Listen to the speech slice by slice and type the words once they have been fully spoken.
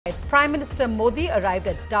Prime Minister Modi arrived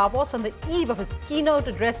at Davos on the eve of his keynote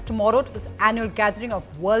address tomorrow to this annual gathering of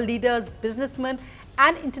world leaders, businessmen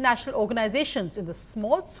and international organizations in the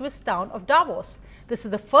small Swiss town of Davos. This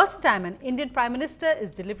is the first time an Indian Prime Minister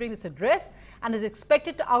is delivering this address and is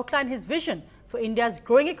expected to outline his vision for India's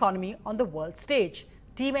growing economy on the world stage.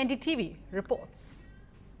 Team NDTV reports.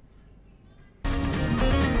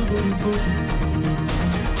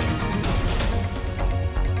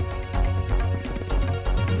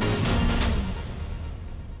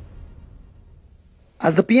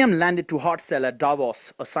 As the PM landed to Hardsell at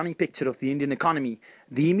Davos, a sunny picture of the Indian economy,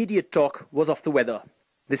 the immediate talk was of the weather.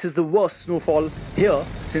 This is the worst snowfall here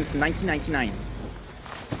since 1999.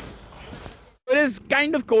 It is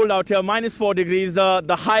kind of cold out here, -4 degrees,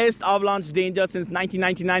 the highest avalanche danger since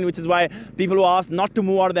 1999, which is why people were asked not to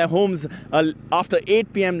move out of their homes after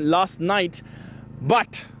 8 p.m. last night.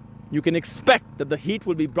 But you can expect that the heat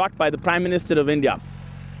will be brought by the Prime Minister of India.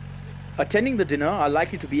 Attending the dinner are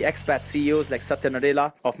likely to be expat CEOs like Satya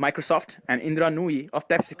Nadella of Microsoft and Indra Nooyi of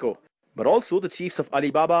PepsiCo, but also the chiefs of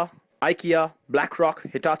Alibaba, IKEA, BlackRock,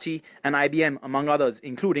 Hitachi and IBM, among others,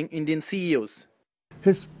 including Indian CEOs.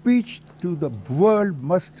 His speech to the world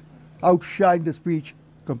must outshine the speech.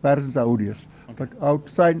 Comparisons are odious, but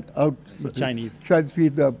outshine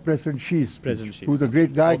the President Xi's speech, who's a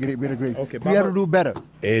great guy, very great. Okay, we have to do better.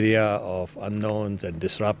 Area of unknowns and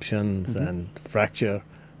disruptions and fracture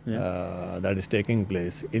that is taking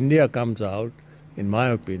place. India comes out, in my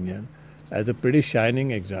opinion, as a pretty shining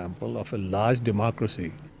example of a large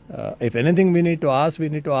democracy. If anything we need to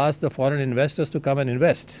ask the foreign investors to come and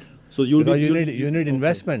invest. So you need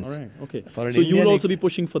investments. All right, okay. So you will also be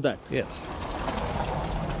pushing for that? Yes.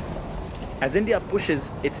 As India pushes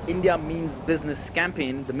its India Means Business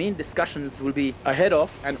campaign, the main discussions will be ahead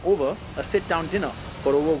of and over a sit-down dinner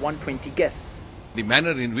for over 120 guests. The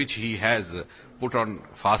manner in which he has put on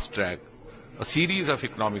fast track a series of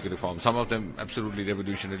economic reforms, some of them absolutely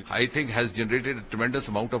revolutionary, I think has generated a tremendous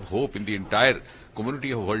amount of hope in the entire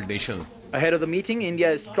community of world nations. Ahead of the meeting,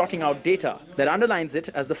 India is trotting out data that underlines it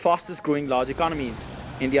as the fastest growing large economies.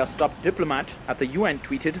 India's top diplomat at the UN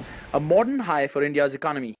tweeted, "A modern high for India's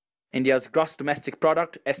economy." India's gross domestic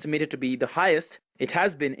product estimated to be the highest it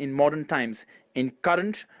has been in modern times in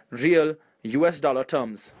current real US dollar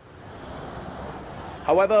terms.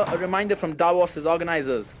 However, a reminder from Davos'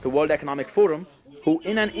 organizers, the World Economic Forum, who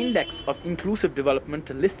in an index of inclusive development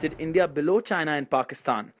listed India below China and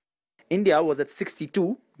Pakistan. India was at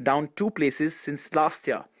 62, down 2 places since last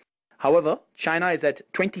year. However, China is at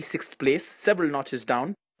 26th place, several notches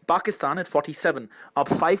down. Pakistan at 47, up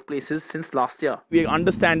 5 places since last year. We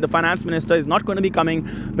understand the finance minister is not going to be coming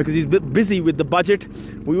because he's busy with the budget.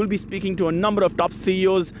 We will be speaking to a number of top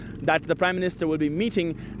CEOs that the Prime Minister will be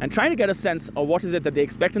meeting and trying to get a sense of what is it that they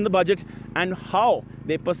expect in the budget and how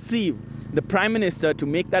they perceive the Prime Minister to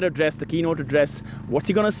make that address, the keynote address. What's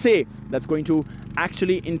he going to say that's going to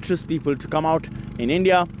actually interest people to come out in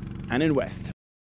India and in West?